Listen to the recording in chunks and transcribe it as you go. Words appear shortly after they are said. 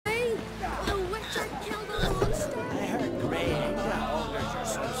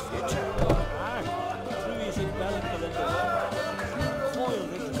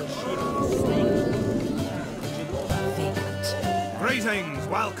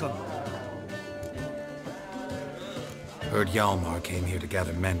welcome. Heard Hjalmar came here to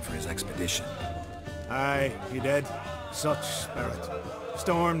gather men for his expedition. Aye, he did. Such spirit.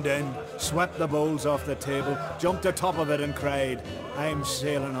 Stormed in, swept the bowls off the table, jumped atop of it and cried, "I'm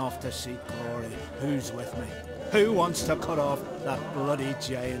sailing off to seek glory. Who's with me? Who wants to cut off that bloody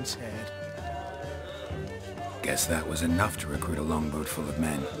giant's head?" Guess that was enough to recruit a longboat full of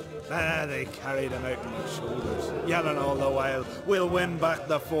men. They carried him out on their shoulders, yelling all the while, "We'll win back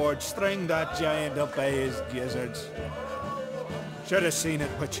the forge, string that giant up by his gizzards." Should have seen it,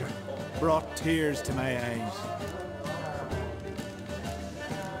 Witcher. Brought tears to my eyes.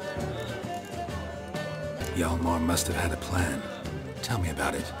 Hjalmar must have had a plan. Tell me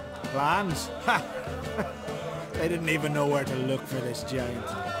about it. Plans? Ha! They didn't even know where to look for this giant.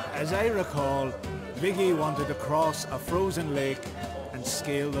 As I recall, Viggy wanted to cross a frozen lake and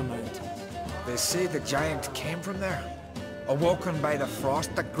scale the mountains. They say the giant came from there, awoken by the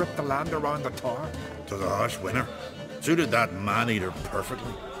frost that gripped the land around the tower. To the harsh winter. Suited that man-eater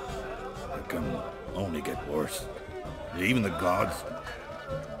perfectly. It can only get worse. Even the gods...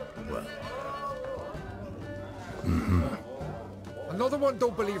 well... Another one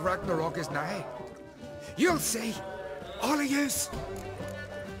don't believe Ragnarok is nigh. You'll see. All of yous.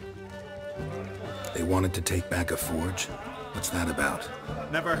 They wanted to take back a forge? What's that about?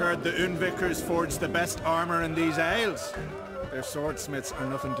 Never heard the Unvikers forged the best armor in these isles. Their swordsmiths are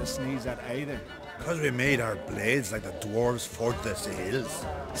nothing to sneeze at either. Because we made our blades like the dwarves forged their sails.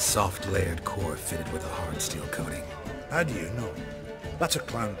 Soft layered core fitted with a hard steel coating. How do you know? That's a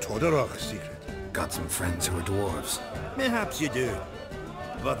Clan Todorok secret. Got some friends who are dwarves. Perhaps you do.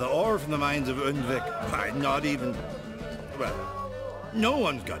 But the ore from the mines of Undvik, why, not even... well, no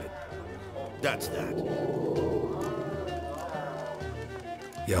one's got it. That's that.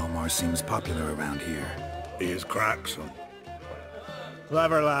 Hjalmar seems popular around here. He is crack, son.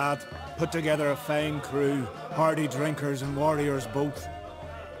 Clever lad. Put together a fine crew. Hardy drinkers and warriors both.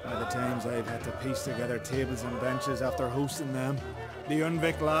 By the times I've had to piece together tables and benches after hosting them. The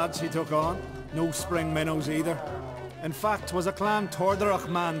Unvik lads he took on. No spring minnows either. In fact, was a Clan Tordorok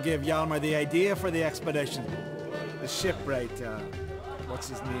man gave Hjalmar the idea for the expedition. The shipwright, what's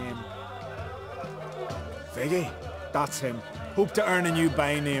his name? Viggy? That's him. Hoped to earn a new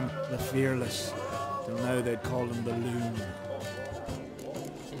by-name, the Fearless. Till now they'd call him the Loon.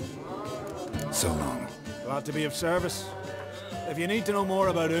 So long. Glad to be of service. If you need to know more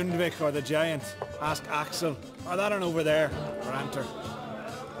about Undvik or the Giant, ask Axel, or that one over there, Ranter.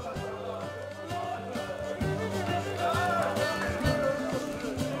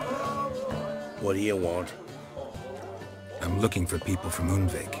 What do you want? I'm looking for people from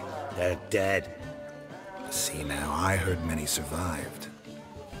Undvik. They're dead. See now, I heard many survived.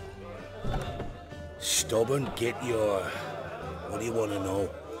 Stubborn, get your... What do you want to know?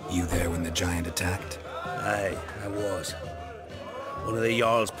 You there when the giant attacked? Aye, I was. One of the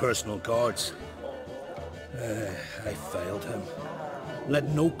Jarl's personal guards. I failed him.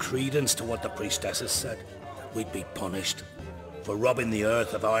 Led no credence to what the priestesses said. That we'd be punished. For robbing the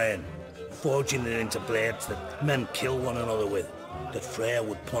earth of iron. Forging it into blades that men kill one another with. That Freya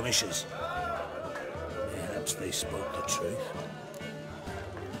would punish us. Perhaps they spoke the truth.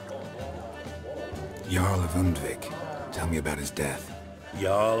 Jarl of Undvik. Tell me about his death.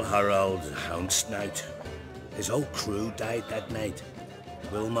 Jarl Harald Houndsnout. His whole crew died that night.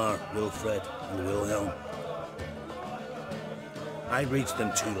 Wilmar, Wilfred, and Wilhelm. I reached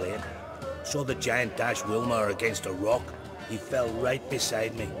them too late. Saw the giant dash Wilmar against a rock. He fell right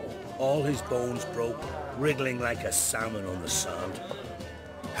beside me. All his bones broke, wriggling like a salmon on the sand.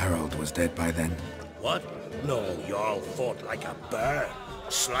 Harold was dead by then? What? No, Jarl fought like a bear.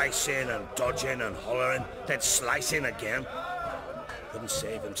 Slicing and dodging and hollering, then slicing again. Couldn't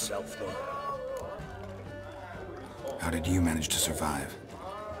save himself, though. How did you manage to survive?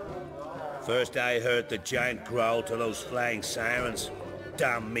 First I heard the giant growl to those flying sirens.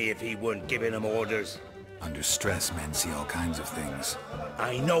 Damn me if he weren't giving them orders. Under stress, men see all kinds of things.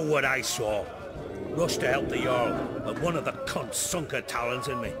 I know what I saw. Rushed to help the Jarl, but one of the cunts sunk her talons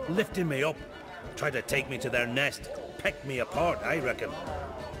in me, lifting me up. Tried to take me to their nest. Pecked me apart, I reckon.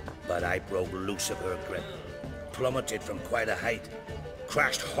 But I broke loose of her grip. Plummeted from quite a height.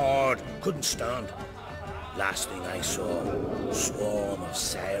 Crashed hard, couldn't stand. Last thing I saw, swarm of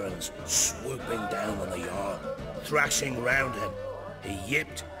sirens swooping down on the Jarl, thrashing round him. He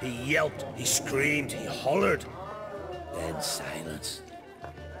yipped, he yelped, he screamed, he hollered. Then silence.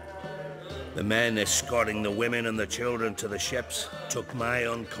 The men escorting the women and the children to the ships took my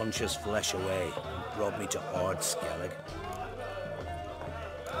unconscious flesh away and brought me to Ard Skellig.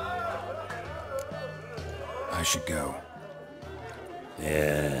 I should go.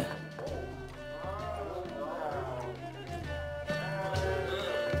 Yeah.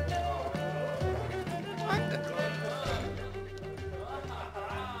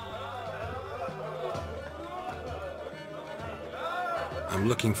 I'm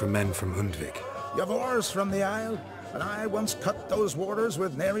looking for men from Hundvik. You've oars from the Isle, and I once cut those waters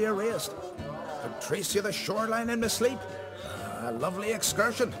with nary a waste. Could trace you the shoreline in my sleep. A lovely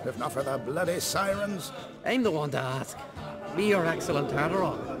excursion, if not for the bloody sirens. I'm the one to ask. Me, your excellent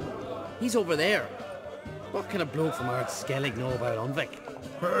Tartarok. He's over there. What can a bloke from Ard Skellig know about Unvik?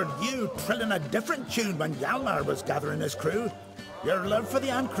 Heard you trilling a different tune when Hjalmar was gathering his crew. Your love for the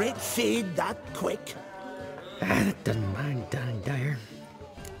Ancrate fade that quick. That doesn't mind dang dire.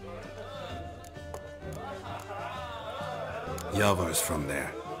 Yavar's from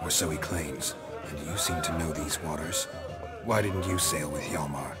there, or so he claims. And you seem to know these waters. Why didn't you sail with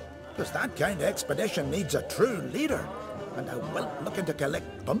Hjalmar? Because that kind of expedition needs a true leader. And a whelp looking to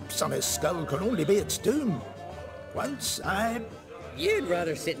collect bumps on his skull could only be its doom. Once You'd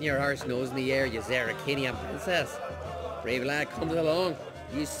rather sit in your arse nose in the air, you Zarakinian princess. Brave lad comes along.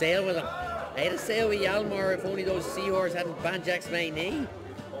 You sail with him. I'd have sailed with Hjalmar if only those seahorses hadn't banjaxed my knee.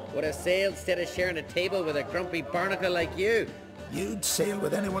 Would have sailed instead of sharing a table with a grumpy barnacle like you. You'd sail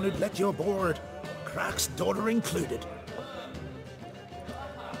with anyone who'd let you aboard. Crack's daughter included.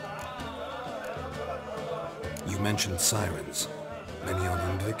 You mentioned sirens. Many on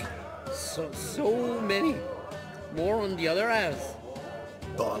Hundvik? So many. More on the other halves.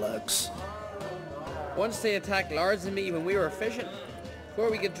 Bollocks. Once they attacked Lars and me when we were fishing. Before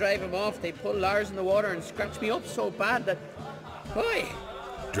we could drive them off, they pulled Lars in the water and scratched me up so bad that... Boy!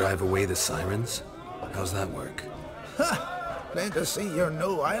 Drive away the sirens? How's that work? Ha! Plain to see you're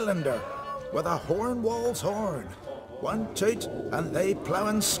no islander. With a horn wall's horn. One toot, and they plough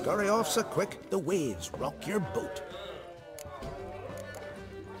and scurry off so quick the waves rock your boat.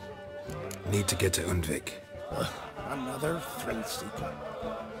 Need to get to Hundvik. Another thrill-seeker.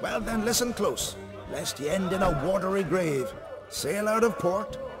 Well then, listen close, lest you end in a watery grave. Sail out of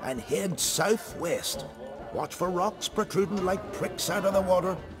port and head southwest. Watch for rocks protruding like pricks out of the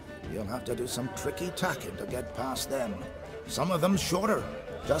water. You'll have to do some tricky tacking to get past them. Some of them shorter,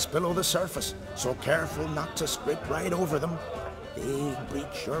 just below the surface, so careful not to scrape right over them. They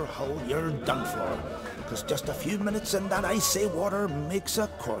breach your hull, you're done for, because just a few minutes in that icy water makes a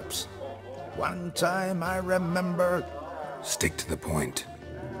corpse. One time I remember... Stick to the point.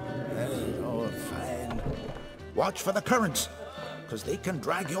 Oh, fine. Watch for the currents, because they can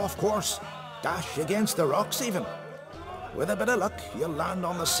drag you off course, dash against the rocks even. With a bit of luck, you'll land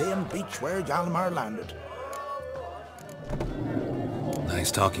on the same beach where Hjalmar landed.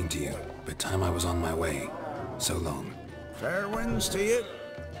 Nice talking to you, but time I was on my way. So long. Fair winds to you.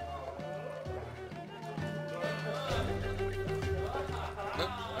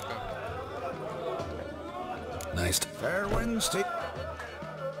 Nice. Fair winds to you.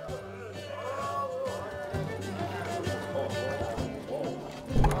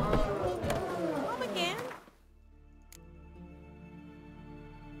 Home again?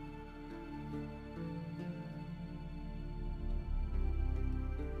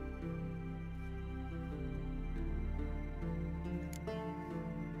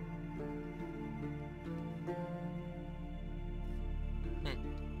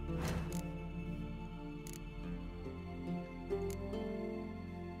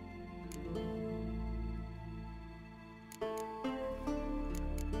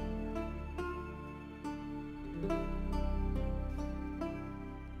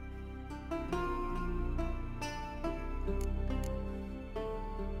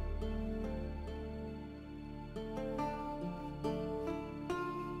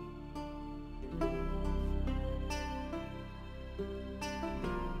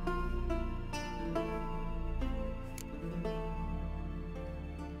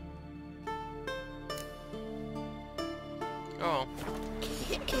 Oh.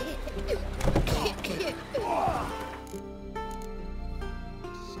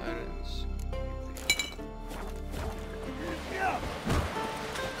 Silence.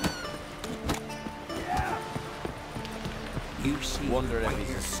 You see, Wonder if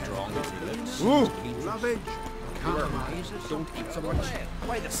he's as strong as he looks. Ooh, lovage. Don't eat so much.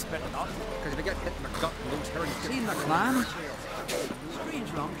 Why the spit not? Because if you get hit in the gut and lose herring... Seen the clan?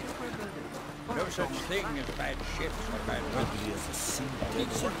 Strange long. No such thing as bad ships or bad Maybe as a sea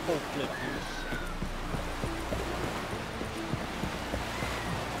decent folk live here.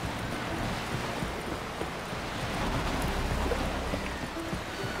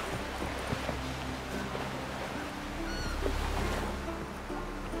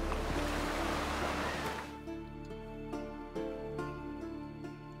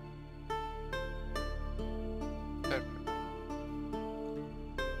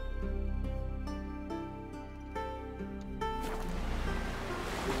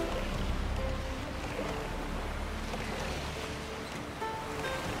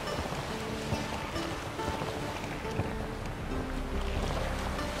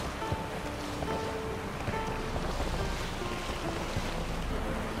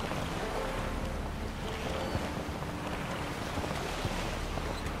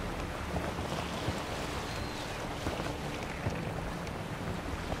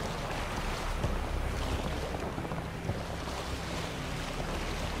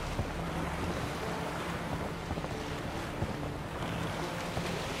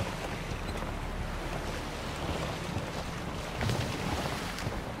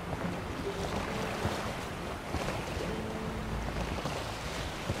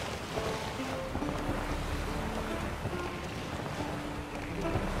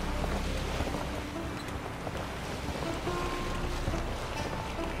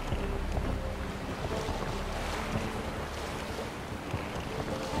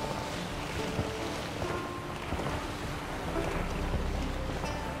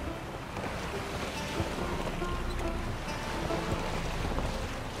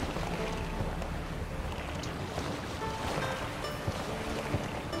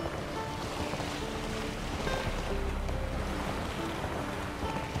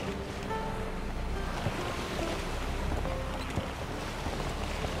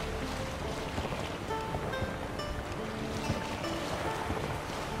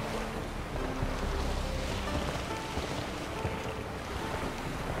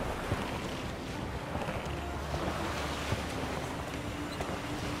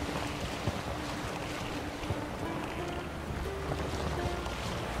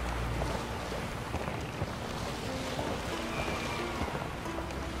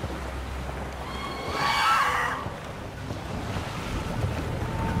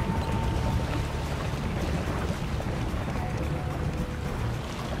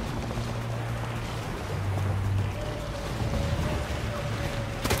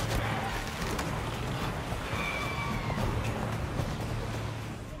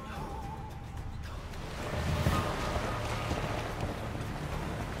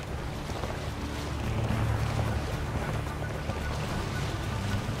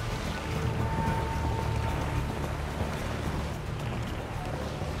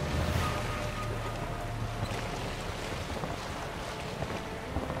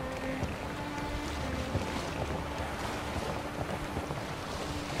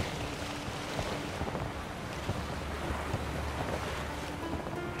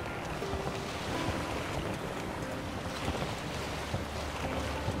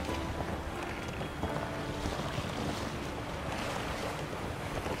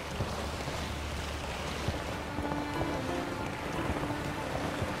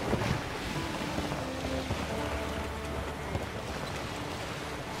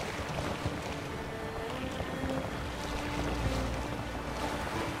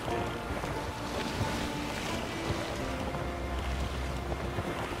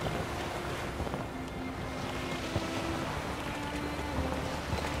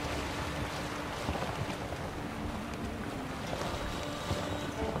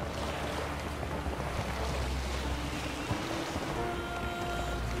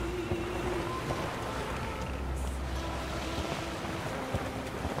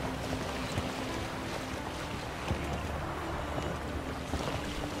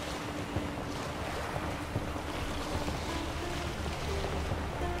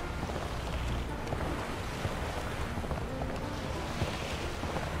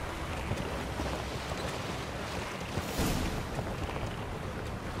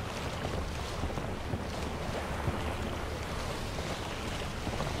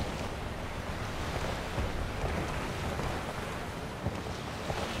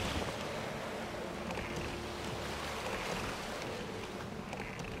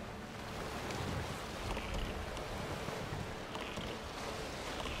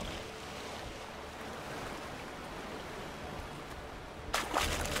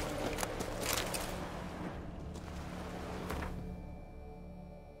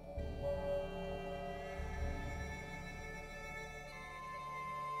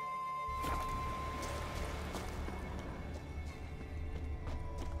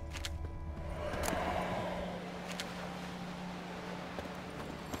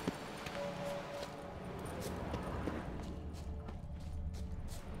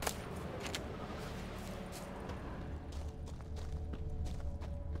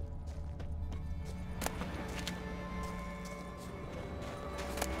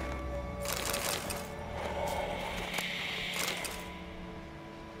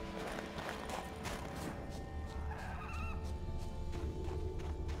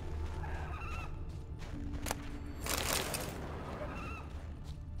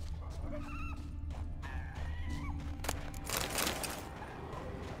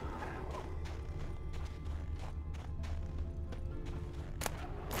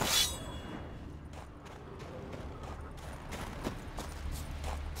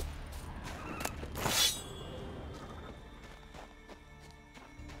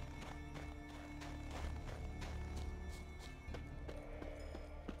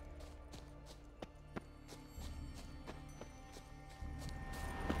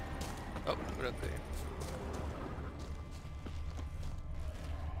 Espérate.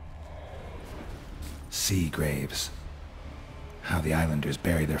 Sea graves. How the islanders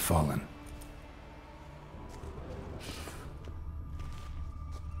bury their fallen.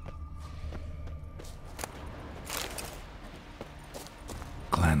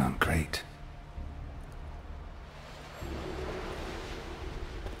 Clan on crate.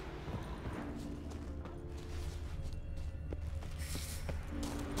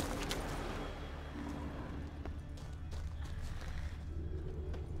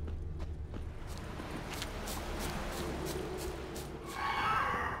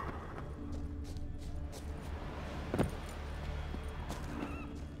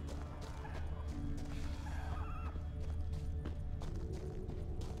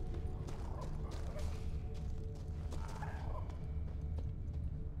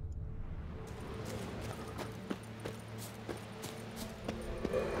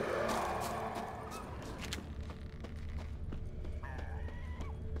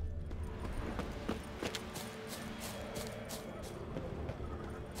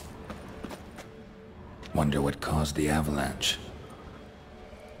 Wonder what caused the avalanche.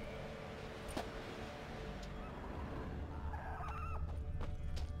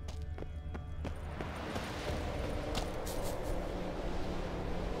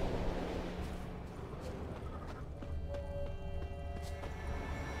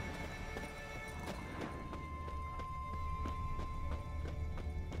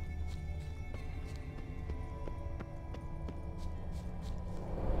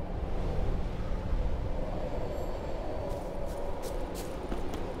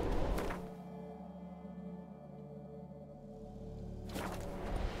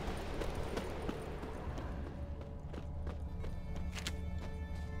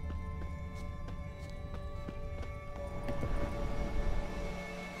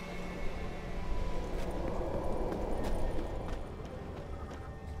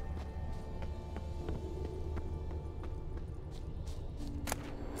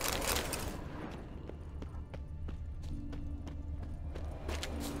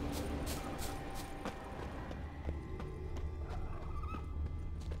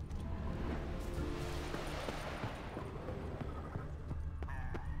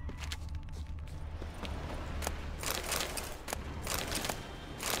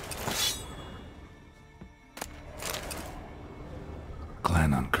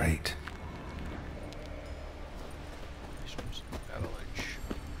 Clan on crate. Avalanche.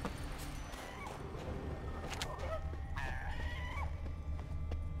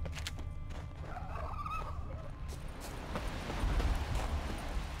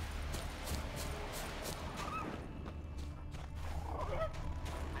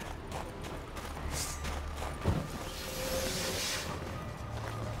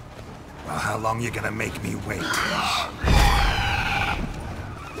 Well, how long you gonna make me wait?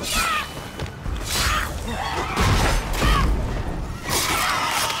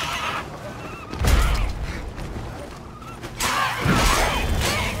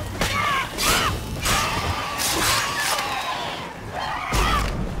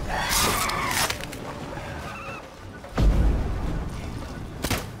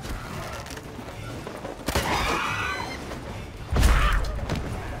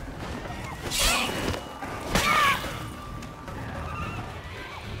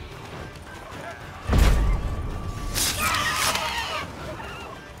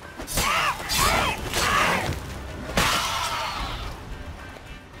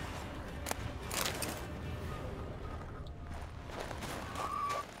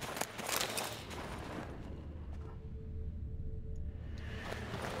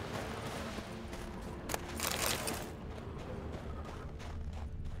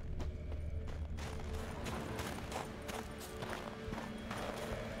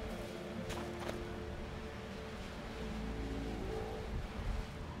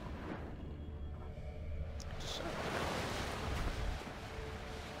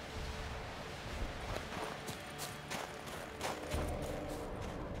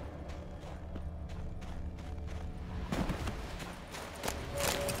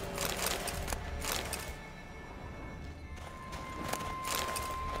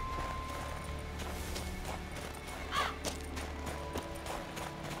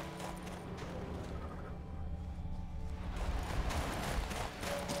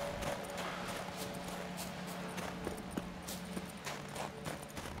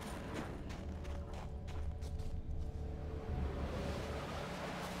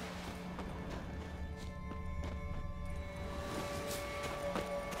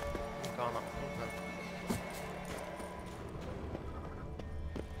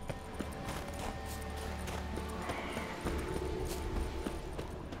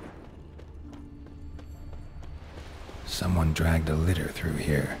 Someone dragged a litter through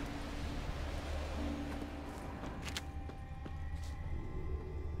here.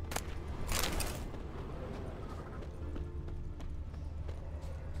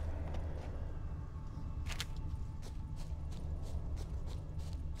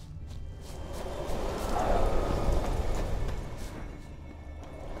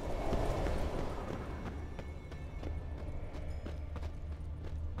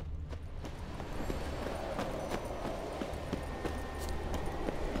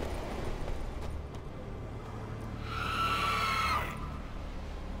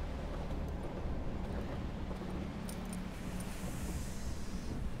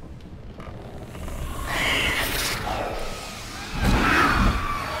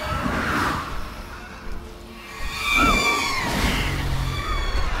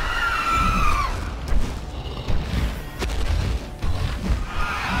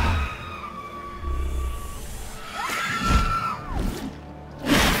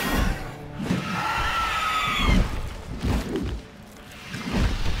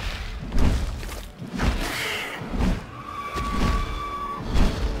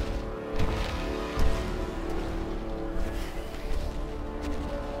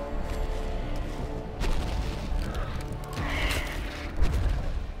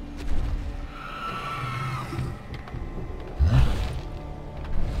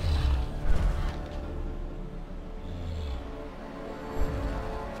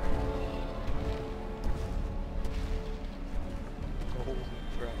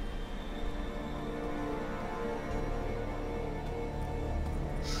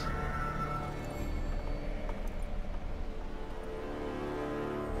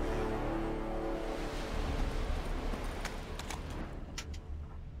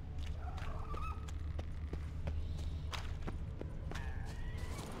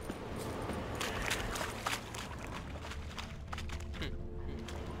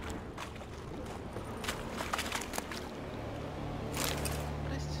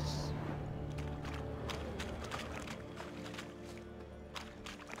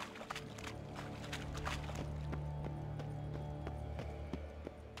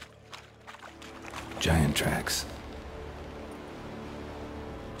 Giant tracks.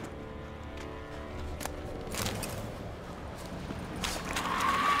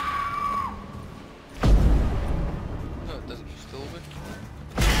 No, it doesn't still work.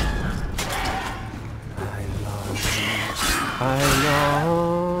 I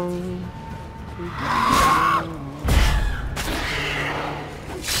long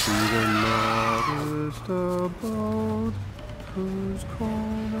to the modest abode whose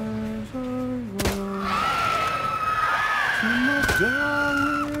corners I roam, to my dog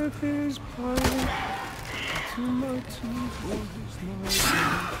with his pipe, to my tooth for his knife,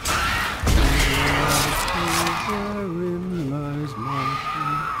 wherein lies my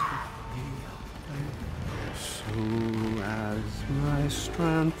so as my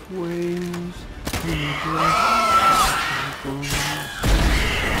strength wanes in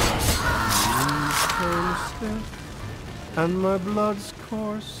and my blood's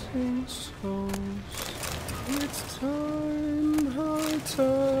coursing slows. It's time, high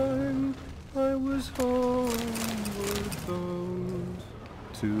time, I was homeward bound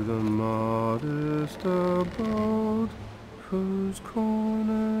to the modest abode whose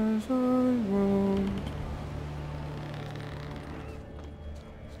corners I roamed.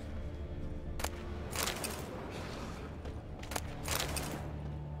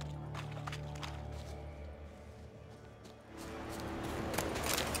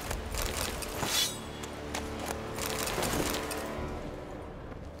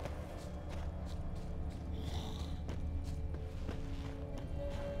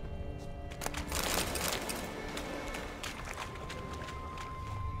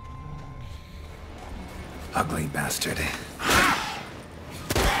 Ugly bastard.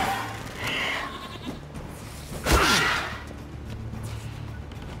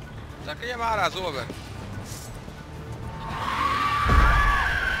 Zakryję Mara, złowę.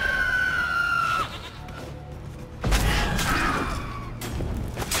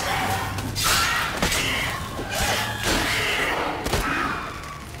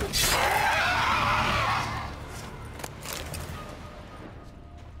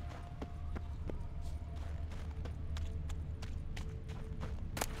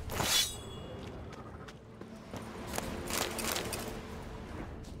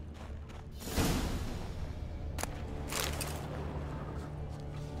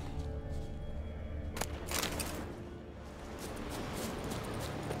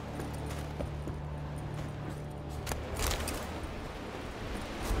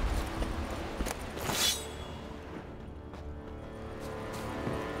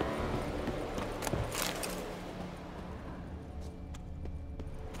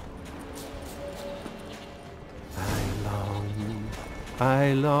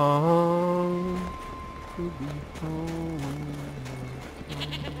 I long to be home,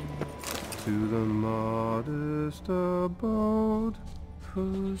 to the modest abode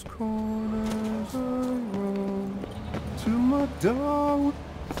whose corners I roam, to my doubt.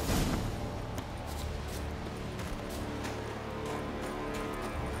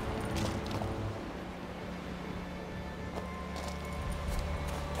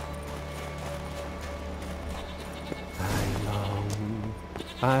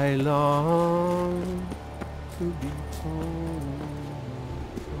 I long to be home,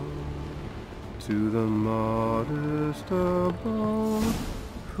 to the modest abode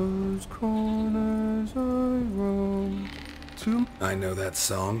whose corners I roam, to... I know that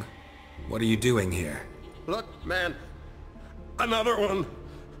song. What are you doing here? Look, man. Another one.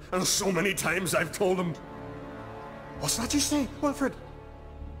 And so many times I've told him. What's that you say, Wilfred?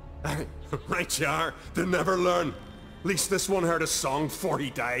 Right you are. They never learn. At least this one heard a song before he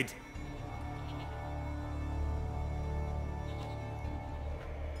died.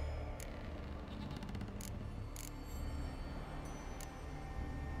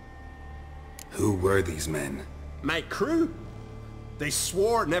 Who were these men? My crew. They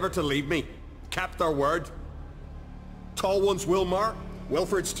swore never to leave me. Kept their word. Tall one's Wilmar,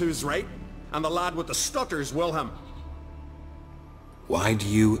 Wilfred's to his right, and the lad with the stutter's Wilhelm. Why do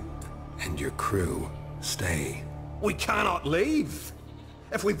you and your crew stay? We cannot leave.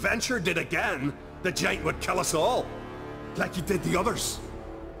 If we ventured it again, the giant would kill us all. Like he did the others.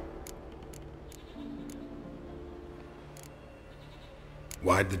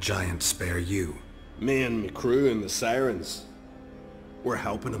 Why'd the giant spare you? Me and me crew and the sirens. We're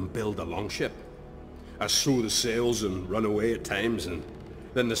helping him build a longship. I sew the sails and run away at times, and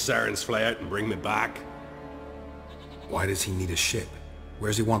then the sirens fly out and bring me back. Why does he need a ship?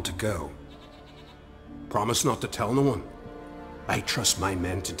 Where's he want to go? Promise not to tell no one. I trust my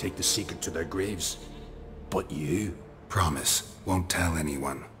men to take the secret to their graves. But you? Promise. Won't tell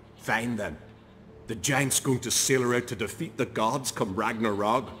anyone. Fine then. The giant's going to sail her out to defeat the gods come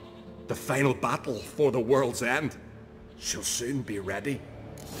Ragnarok. The final battle for the world's end. She'll soon be ready.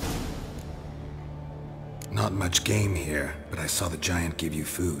 Not much game here, but I saw the giant give you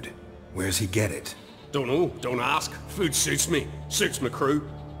food. Where's he get it? Don't know, don't ask. Food suits me. Suits my crew.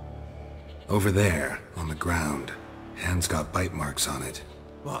 Over there, on the ground. Hand's got bite marks on it.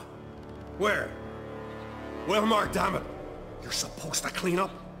 What? Where? Wilmar, damn it! You're supposed to clean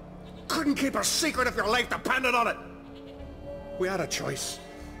up. Couldn't keep a secret if your life depended on it. We had a choice.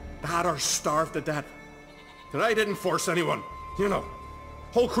 Had her starved to death. And I didn't force anyone. You know,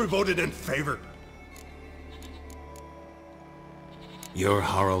 whole crew voted in favor. You're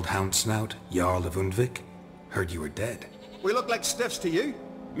Harald Houndsnout, Jarl of Undvik? Heard you were dead. We look like stiffs to you.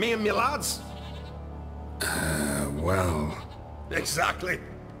 Me and me lads. Well... Exactly.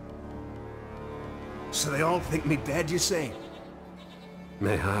 So they all think me dead, you say?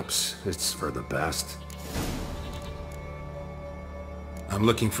 Mayhaps it's for the best. I'm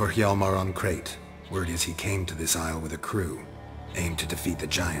looking for Hjalmar on Crate. Word is he came to this isle with a crew. Aimed to defeat the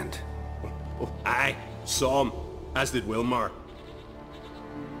giant. Oh, aye, saw him. As did Wilmar.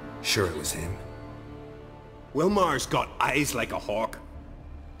 Sure it was him? Wilmar's got eyes like a hawk.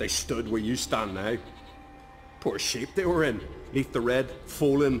 They stood where you stand now. Poor shape they were in. Neath the red,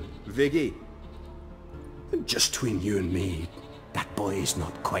 Folin, Viggy. And just between you and me, that boy's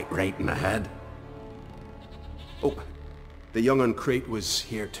not quite right in the head. Oh, the young on Crate was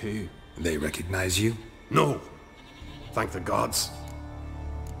here too. They recognize you? No. Thank the gods.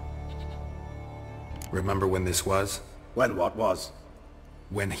 Remember when this was? When what was?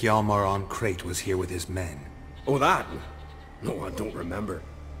 When Hjalmar on Crate was here with his men. Oh, that? No, I don't remember.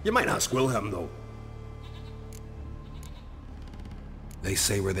 You might ask Wilhelm, though. They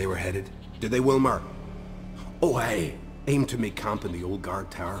say where they were headed? Did they, Wilmar? Oh, aye. Aim to make camp in the old guard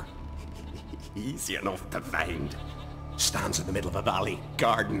tower. Easy enough to find. Stands in the middle of a valley.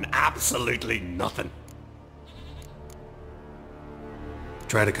 Garden, absolutely nothing.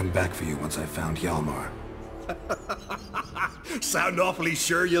 Try to come back for you once I've found Hjalmar. Sound awfully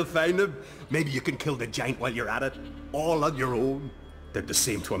sure you'll find him? Maybe you can kill the giant while you're at it. All on your own. They're the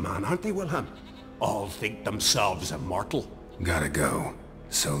same to a man, aren't they, Wilhelm? All think themselves immortal. Gotta go.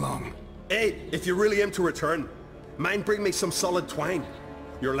 So long. Hey, if you really aim to return, mind bring me some solid twine.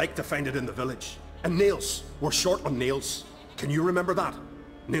 You're like to find it in the village. And nails. We're short on nails. Can you remember that?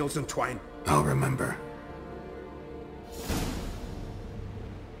 Nails and twine. I'll remember.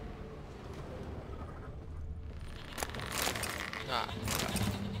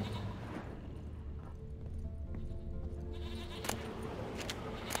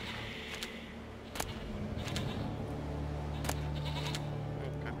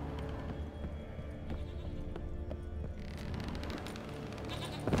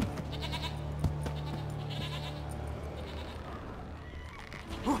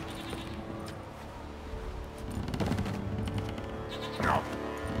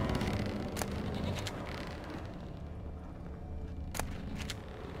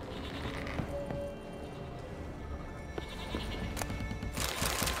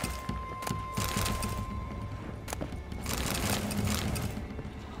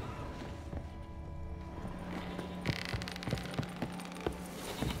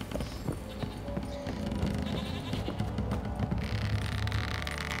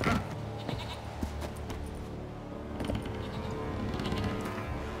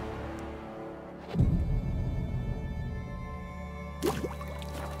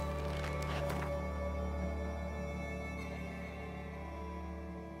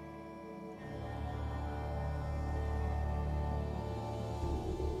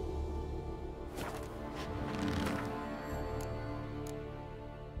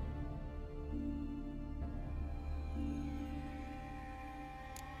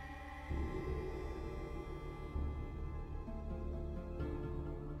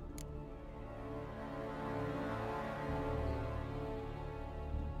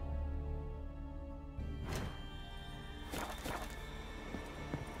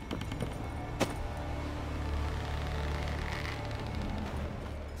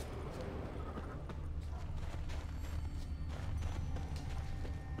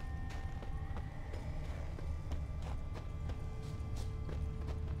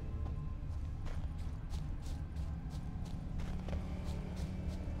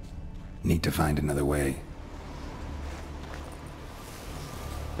 Need to find another way.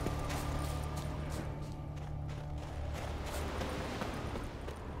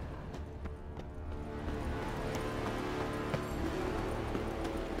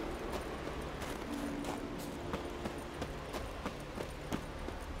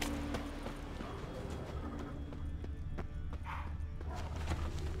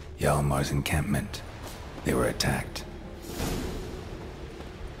 Yalmar's encampment. They were attacked.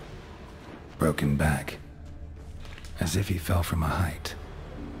 Broken back, as if he fell from a height.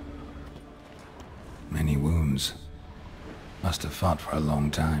 Many wounds. Must have fought for a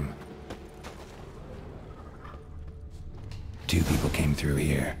long time. 2 people came through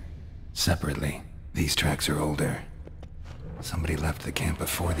here, separately. These tracks are older. Somebody left the camp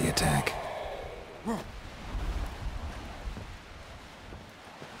before the attack.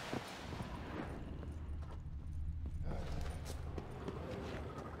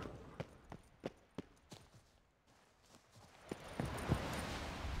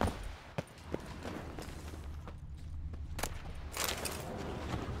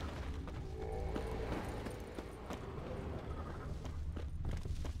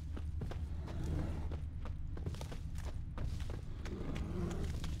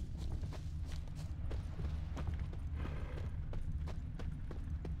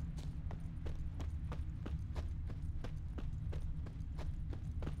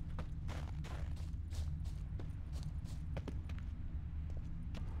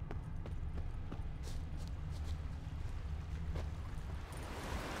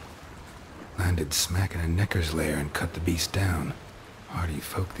 Landed smack in a necker's lair and cut the beast down. Hardy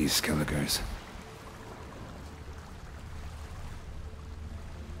folk, these Skelligers.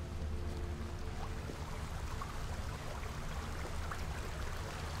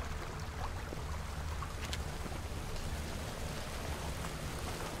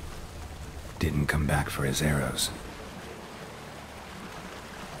 Didn't come back for his arrows.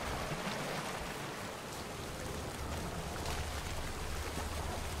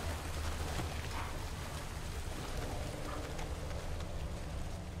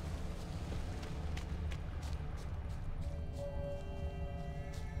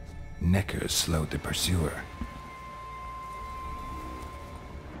 Neckers slowed the pursuer.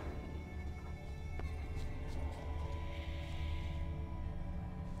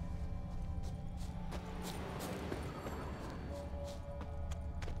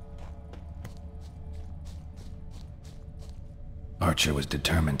 Archer was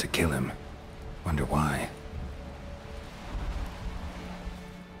determined to kill him. Wonder why.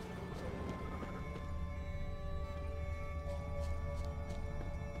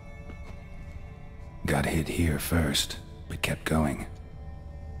 Got hit here first, but kept going.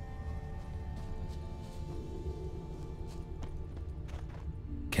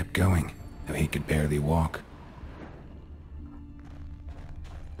 Kept going, though he could barely walk.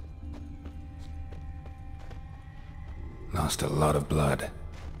 Lost a lot of blood.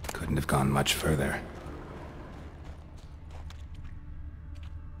 Couldn't have gone much further.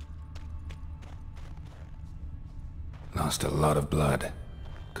 Lost a lot of blood.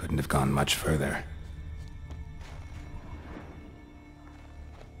 Couldn't have gone much further.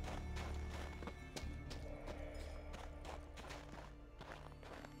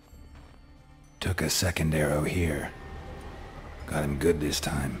 Took a second arrow here. Got him good this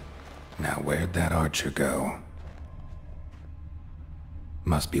time. Now where'd that archer go?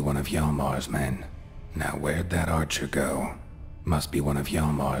 Must be one of Hjalmar's men. Now where'd that archer go? Must be one of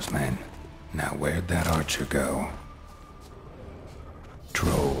Hjalmar's men. Now where'd that archer go?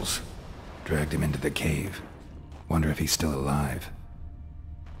 Trolls. Dragged him into the cave. Wonder if he's still alive.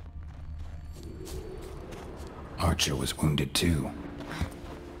 Archer was wounded too.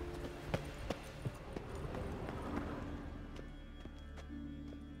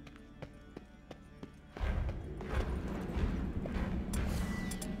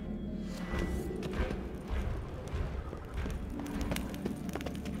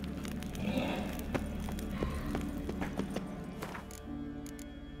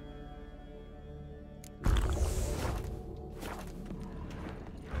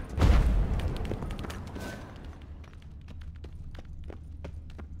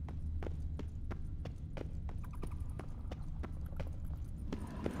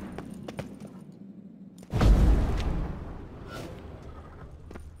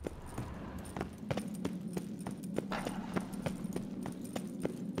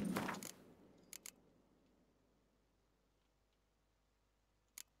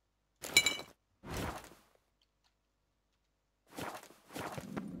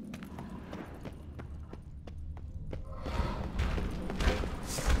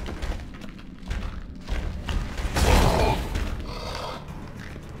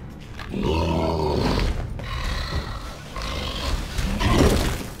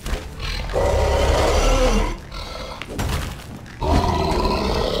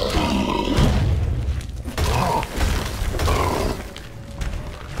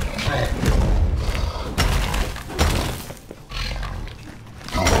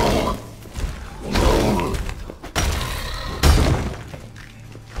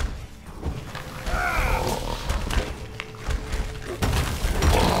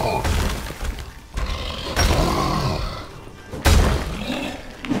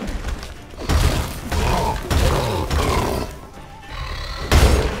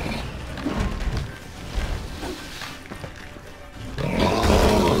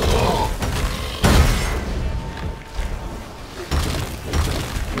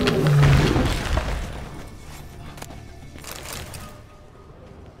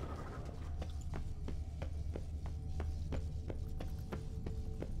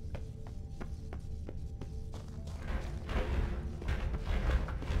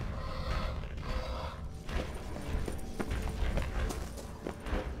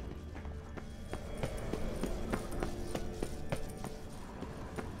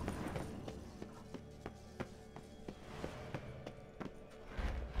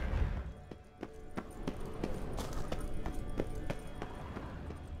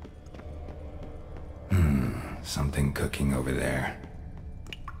 Something cooking over there.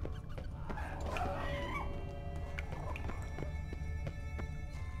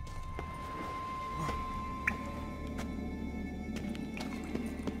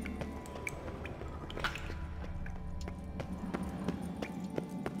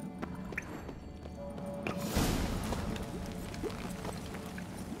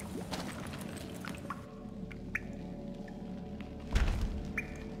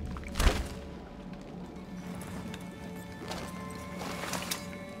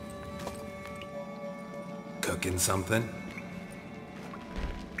 Cooking something?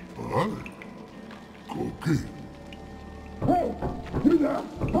 What? Cooking? Hey! You there!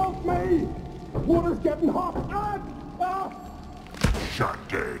 Help me! Water's getting hot! Shut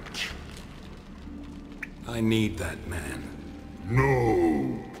it! I need that man.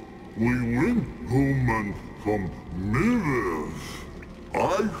 No! We went home and from mirrors.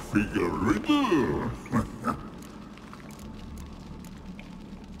 I figure riddle.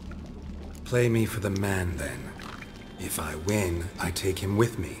 Play me for the man, then. If I win, I take him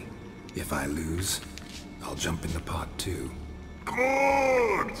with me. If I lose, I'll jump in the pot, too.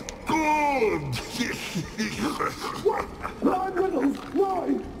 Good! Good! What? Why, Riddles?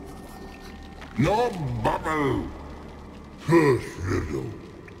 Why? No bubble! First riddle.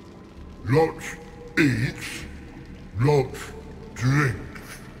 Lots eats, lots drinks.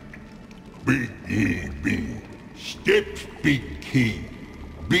 Big he be. Steps big he.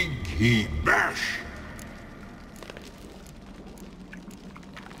 Big he bash.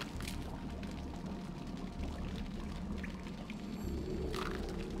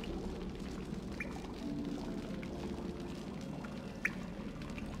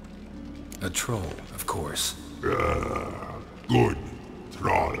 A troll, of course. Good,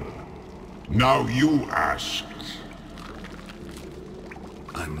 troll. Now you ask.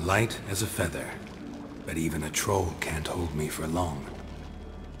 I'm light as a feather, but even a troll can't hold me for long.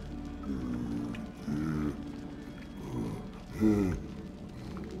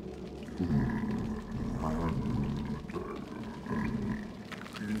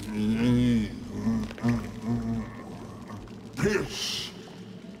 Piss.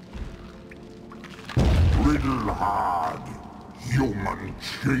 Riddle hard, human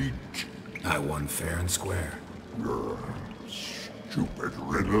cheat. I won fair and square. Stupid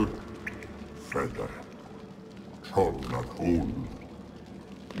riddle. Feather. Troll not hole.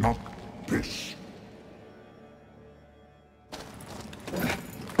 Not piss.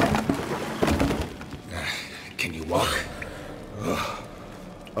 Can you walk?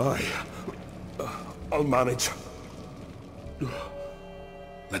 I'll manage.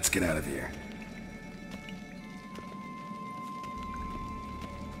 Let's get out of here.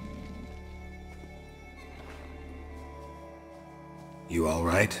 You all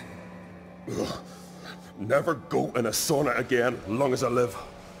right? Never go in a sauna again, long as I live.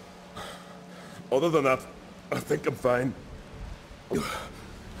 Other than that, I think I'm fine.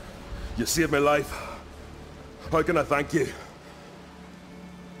 You saved my life. How can I thank you?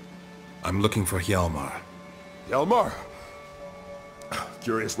 I'm looking for Hjalmar. Hjalmar?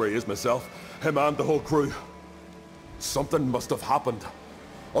 Curious where he is myself. Him and the whole crew. Something must have happened.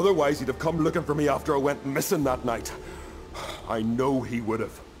 Otherwise he'd have come looking for me after I went missing that night. I know he would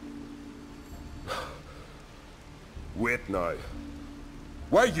have. Wait now.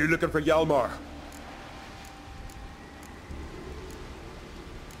 Why are you looking for Hjalmar?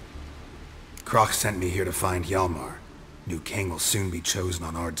 Kroch sent me here to find Hjalmar. New king will soon be chosen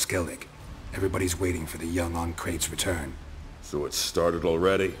on Ard Skellig. Everybody's waiting for the young Ancrate's return. So it started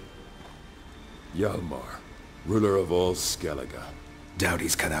already. Hjalmar, ruler of all Skellige. Doubt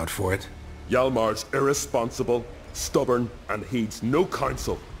he's cut out for it. Hjalmar's irresponsible, stubborn, and heeds no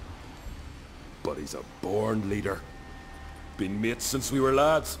counsel. But he's a born leader. Been mates since we were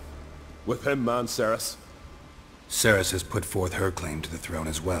lads. With him and Ceres. Ceres has put forth her claim to the throne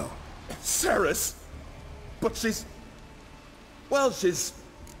as well. Ceres? But she's... well, she's...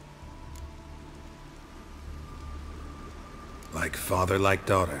 like father, like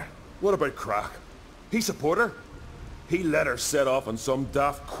daughter. What about Kroch? He support her? He let her set off on some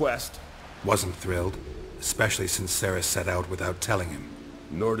daft quest. Wasn't thrilled, especially since Ceres set out without telling him.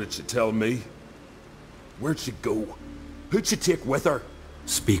 Nor did she tell me. Where'd she go? Who'd she take with her?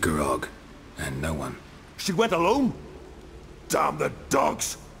 Speakerog, and no one. She went alone? Damn the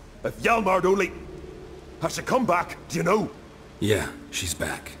dogs! If Hjalmar'd only... has she come back, do you know? Yeah, she's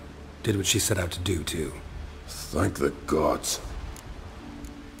back. Did what she set out to do, too. Thank the gods.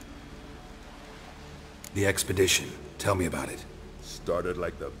 The expedition. Tell me about it. Started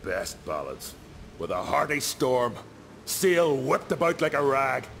like the best ballads. With a hearty storm. Sail whipped about like a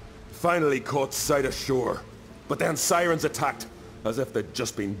rag. Finally caught sight of shore. But then sirens attacked, as if they'd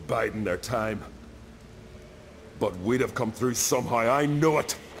just been biding their time. But we'd have come through somehow, I know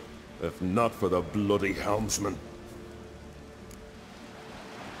it. If not for the bloody helmsman.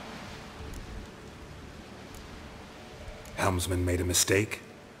 Helmsman made a mistake?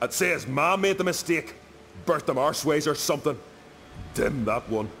 I'd say his ma made the mistake. Birthed him arseways or something. Dim, that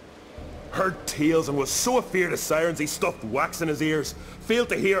one. Heard tales and was so afeard of sirens he stuffed wax in his ears. Failed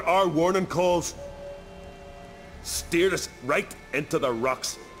to hear our warning calls. Steered us right into the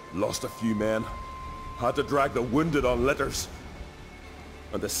rocks. Lost a few men. Had to drag the wounded on litters.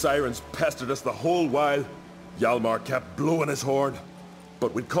 And the sirens pestered us the whole while. Hjalmar kept blowing his horn.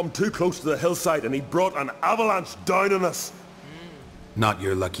 But we'd come too close to the hillside and he brought an avalanche down on us. Not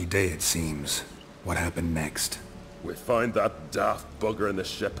your lucky day, it seems. What happened next? We found that daft bugger in the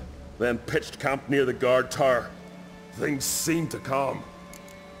ship. Then pitched camp near the guard tower. Things seemed to calm.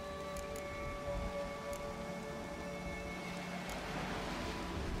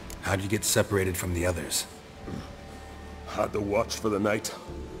 How'd you get separated from the others? Had to watch for the night.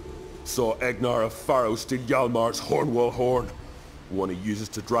 Saw Egnar of Faro steal Hjalmar's Hornwall horn. One he uses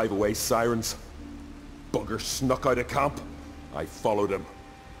to drive away sirens. Bugger snuck out of camp. I followed him.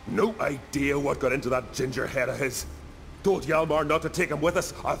 No idea what got into that ginger head of his. Told Hjalmar not to take him with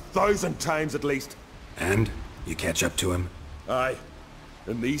us 1,000 times at least. And? You catch up to him? Aye.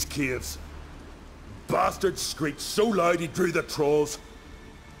 In these caves. Bastard screeched so loud he drew the trolls.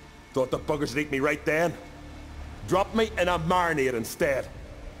 Thought the buggers would eat me right then. Dropped me in a marinade instead.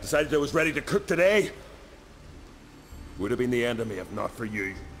 Decided I was ready to cook today. Would have been the end of me if not for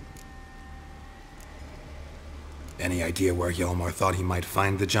you. Any idea where Hjalmar thought he might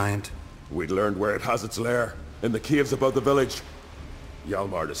find the giant? We'd learned where it has its lair. In the caves above the village.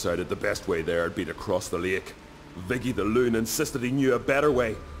 Hjalmar decided the best way there would be to cross the lake. Viggy the loon insisted he knew a better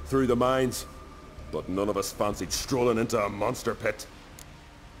way, through the mines. But none of us fancied strolling into a monster pit.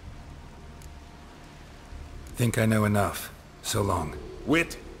 Think I know enough. So long.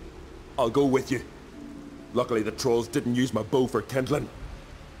 Wait. I'll go with you. Luckily the trolls didn't use my bow for kindling.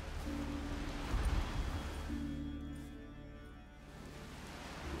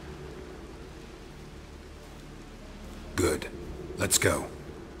 Good. Let's go.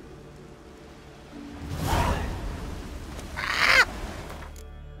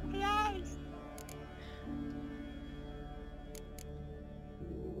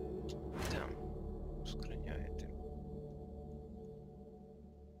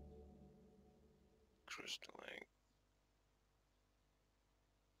 crystalline.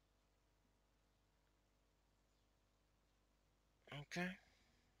 Okay.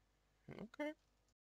 Okay.